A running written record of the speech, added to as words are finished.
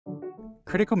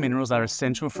Critical minerals are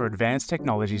essential for advanced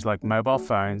technologies like mobile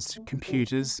phones,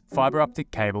 computers, fibre optic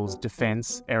cables,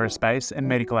 defence, aerospace and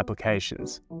medical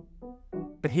applications.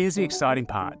 But here's the exciting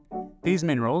part. These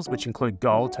minerals, which include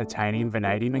gold, titanium,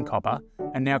 vanadium and copper,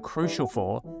 are now crucial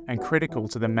for and critical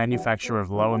to the manufacture of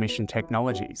low-emission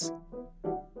technologies.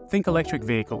 Think electric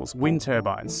vehicles, wind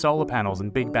turbines, solar panels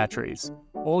and big batteries,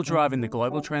 all driving the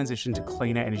global transition to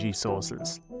cleaner energy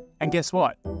sources. And guess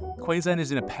what? Queensland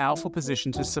is in a powerful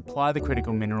position to supply the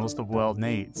critical minerals the world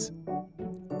needs.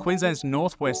 Queensland's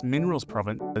Northwest Minerals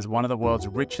Province is one of the world's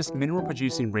richest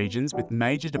mineral-producing regions with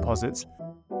major deposits.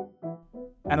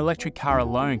 An electric car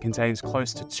alone contains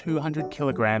close to 200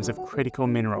 kilograms of critical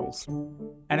minerals.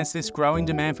 And it's this growing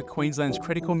demand for Queensland's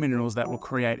critical minerals that will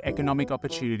create economic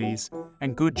opportunities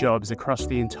and good jobs across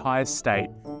the entire state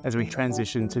as we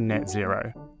transition to net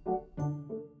zero.